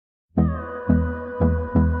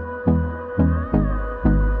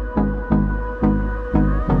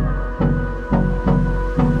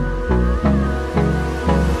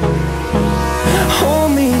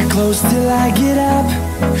close till I get up.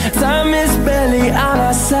 Time is barely on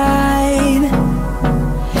our side.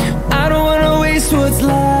 I don't wanna waste what's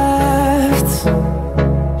left.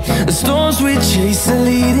 The storms we chase are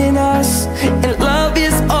leading us, and love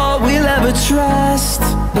is all we'll ever trust.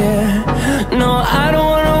 Yeah, no, I don't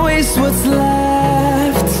wanna waste what's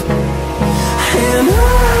left. And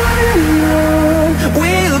on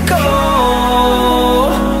we'll go,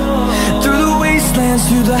 through the wastelands,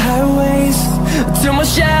 through the highways, till my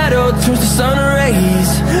shadow turns to sun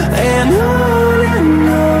rays. And on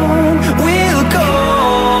we'll go,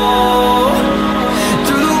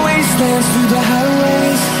 through the wastelands, through the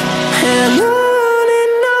highways, and on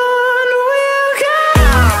we'll go.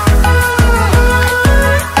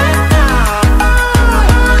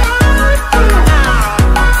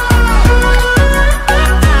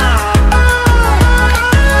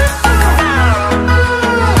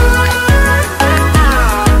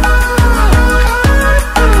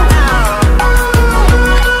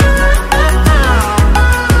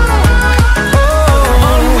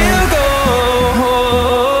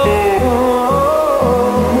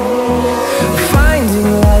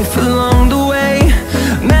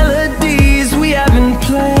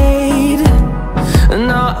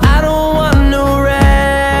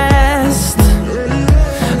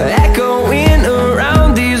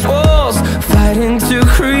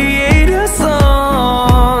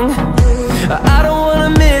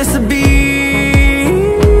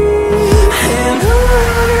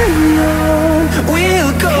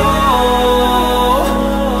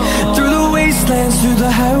 Through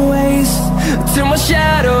the highways, till my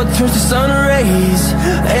shadow turns to sun rays.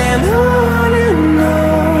 And on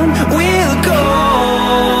we'll go,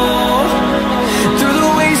 through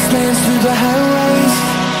the wastelands, through the highways,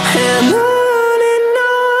 and on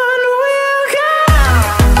we'll go.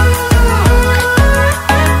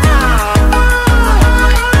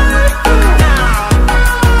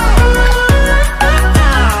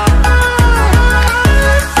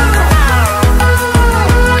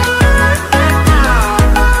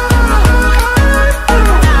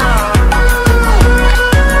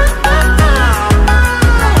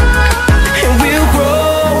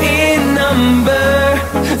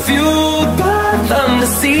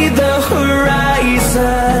 See the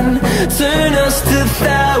horizon, turn us to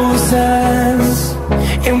thousands,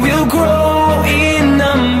 and we'll grow in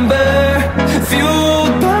number,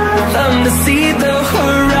 fueled by them. To see the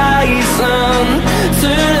horizon,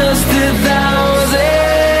 turn us to thousands,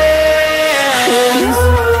 and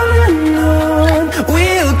on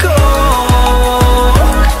we'll go,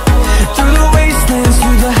 through the wastelands,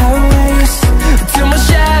 through the highways, till my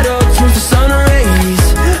shadow turns to sun rays.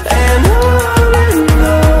 And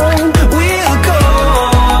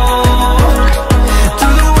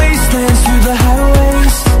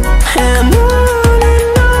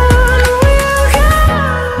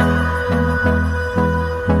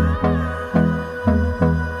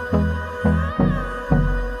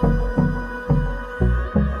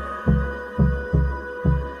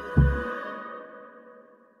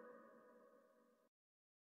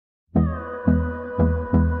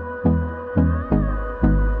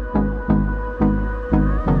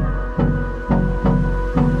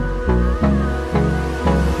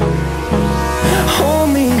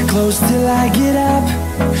close till I get up.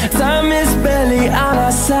 Time is barely on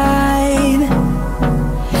our side.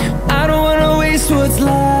 I don't wanna waste what's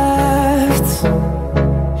left.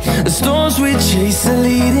 The storms we chase are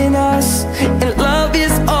leading us, and love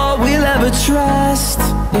is all we'll ever trust.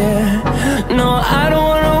 Yeah, no, I don't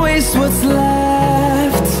wanna waste what's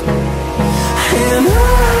left. And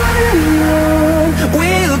on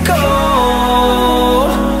we'll go,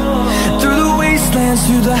 through the wastelands,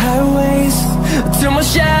 through the highways, till my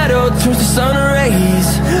shadow turns to sun rays.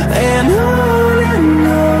 And on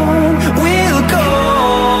we'll go,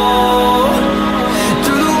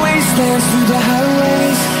 through the wastelands, through the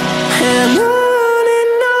highways, and on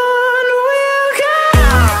we'll go.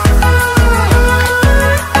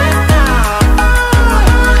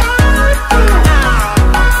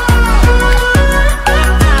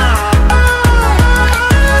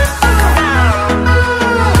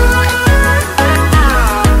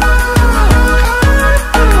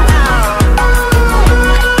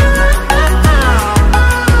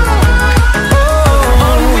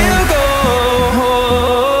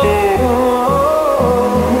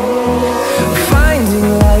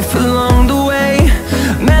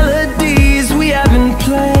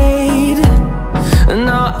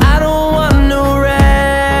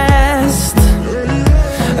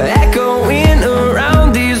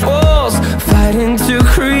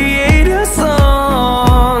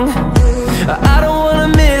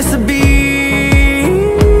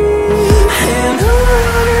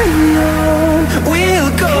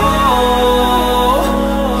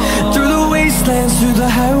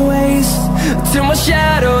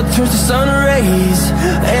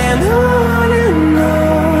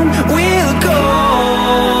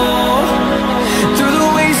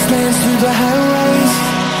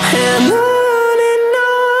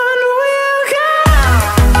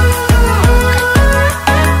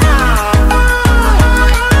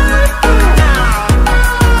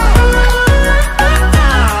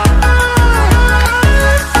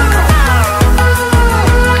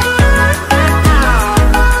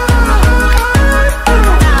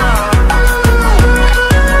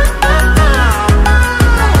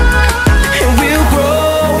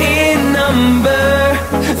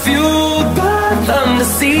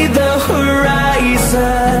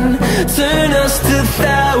 turn us to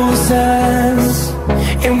thousands,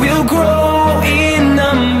 and we'll grow in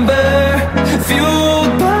number,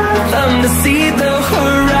 fueled by them to see the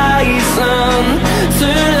horizon,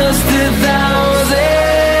 turn us to thousands.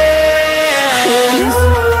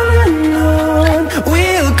 And on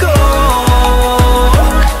we'll go,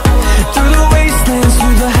 through the wastelands,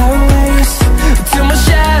 through the highways, till my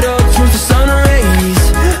shadow turns to sun rays.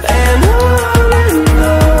 And on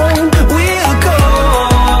we'll go,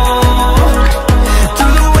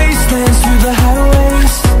 through the wastelands, through the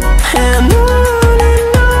highways. And on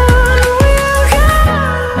we'll go.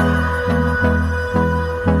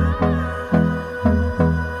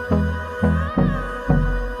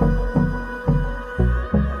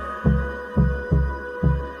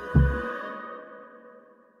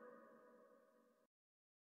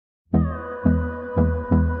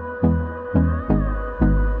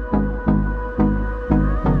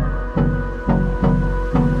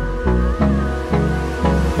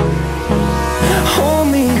 Hold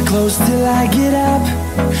me close till I get up.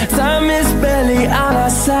 Time is barely on our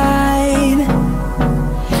side.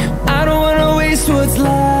 I don't wanna waste what's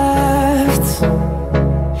left.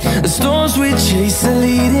 The storms we chase are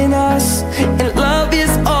leading us, and love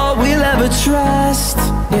is all we'll ever trust.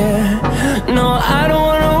 Yeah, no, I don't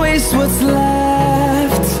wanna waste what's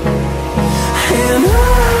left. And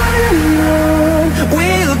on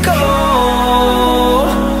we'll go,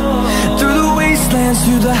 through the wastelands,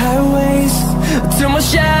 through the highways, till my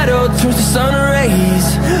shadow turns to sun rays.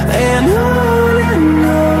 And on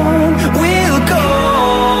we'll go,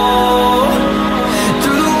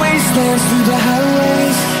 through the wastelands, through the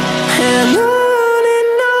highways. And on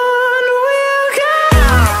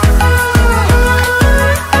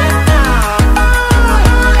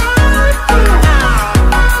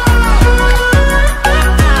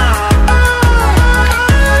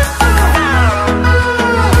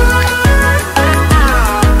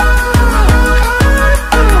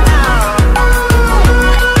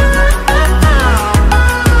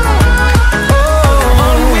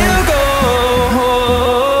we'll go.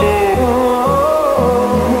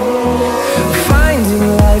 Finding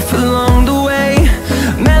life along the way,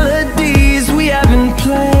 melodies we haven't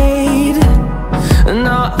played.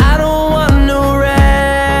 No, I don't want no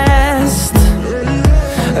rest.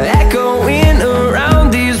 Echoing around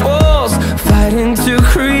these walls, fighting to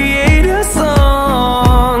create a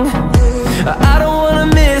song. I don't wanna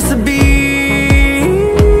miss a beat.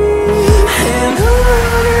 And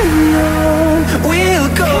on we'll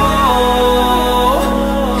go,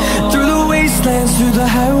 through the wastelands, through the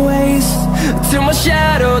highways, till my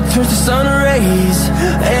shadow turns to sun rays.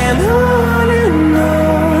 And on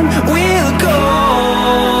we'll go,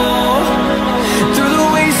 through the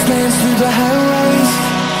wastelands, through the highways.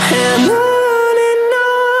 And on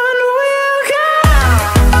we'll go.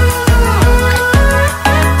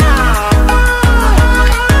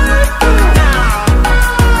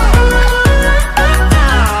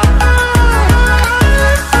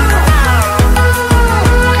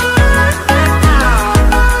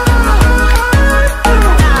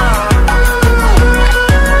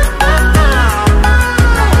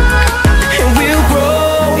 And we'll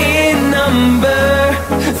grow in number,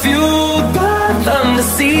 fueled by them to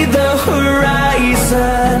see the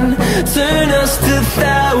horizon, turn us to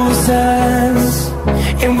thousands.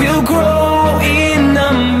 And we'll grow in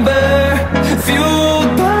number,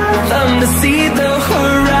 fueled by them to see the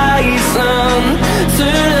horizon,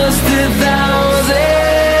 turn us to thousands.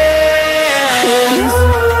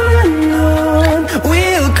 And on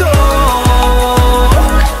we'll go,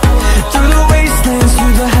 through the wastelands,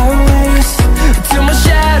 through the highways, till my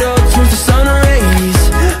shadow turns to sun rays.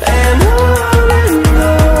 And on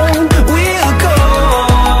we'll go,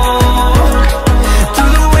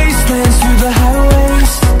 through the wastelands, through the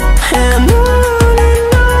highways. And on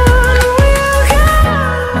we'll go.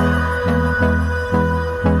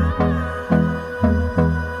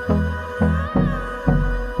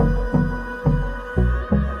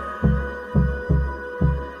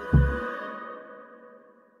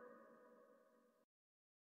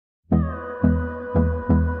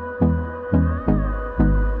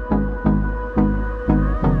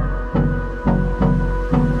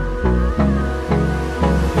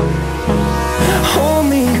 Hold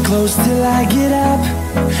me close till I get up.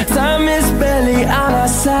 Time is barely on our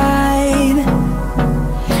side.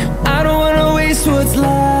 I don't wanna waste what's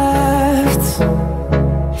left.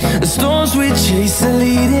 The storms we chase are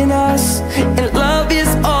leading us, and love is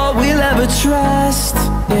all we'll ever trust.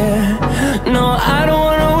 Yeah, no, I don't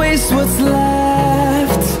wanna waste what's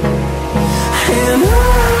left. And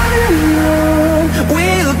on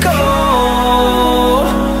we'll go,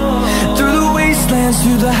 through the wastelands,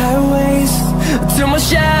 through the highways.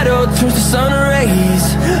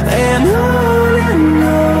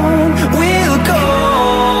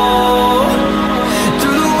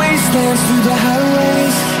 wastelands, through the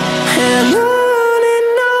highways, and on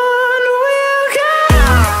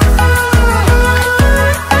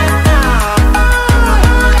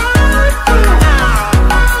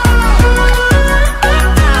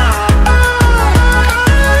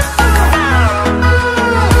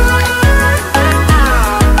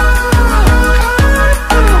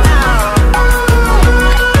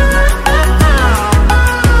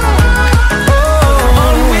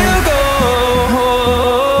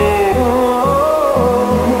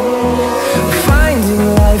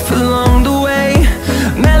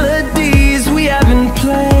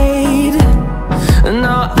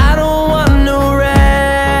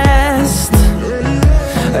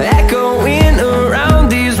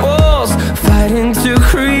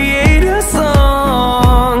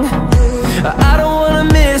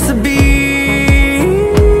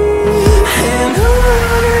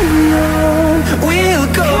we'll go.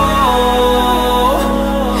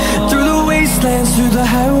 Through the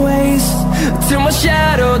highways, till my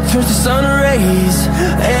shadow turns to sun rays,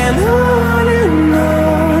 and on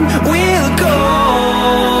we'll go.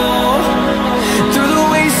 Through the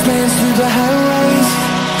wastelands, through the highways,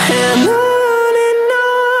 and on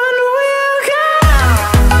we'll go.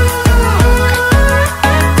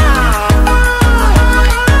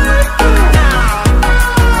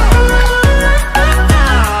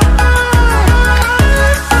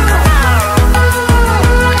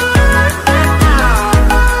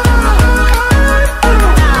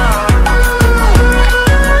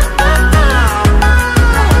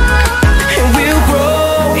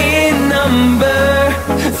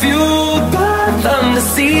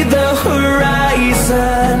 See the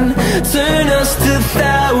horizon turn us to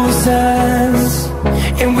thousands,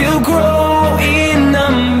 and we'll grow in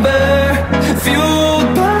number,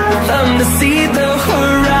 fueled by them to see the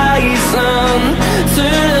horizon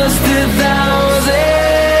turn us to thousands,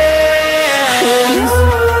 and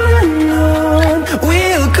on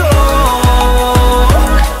we'll go.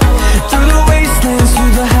 Through the wastelands,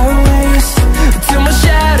 through the highways, till my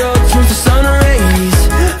shadow turns to sun rays,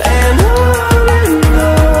 and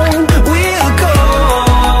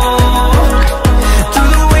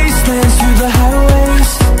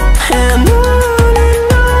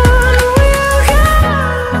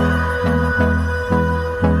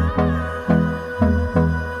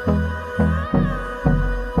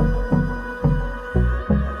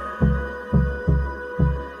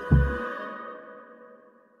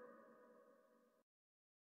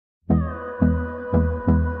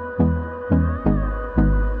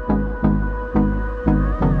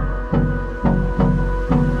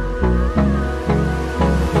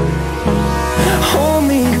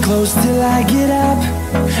close till I get up.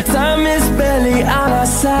 Time is barely on our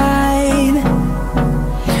side.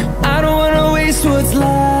 I don't wanna waste what's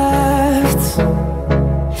left.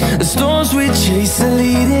 The storms we chase are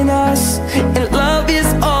leading us.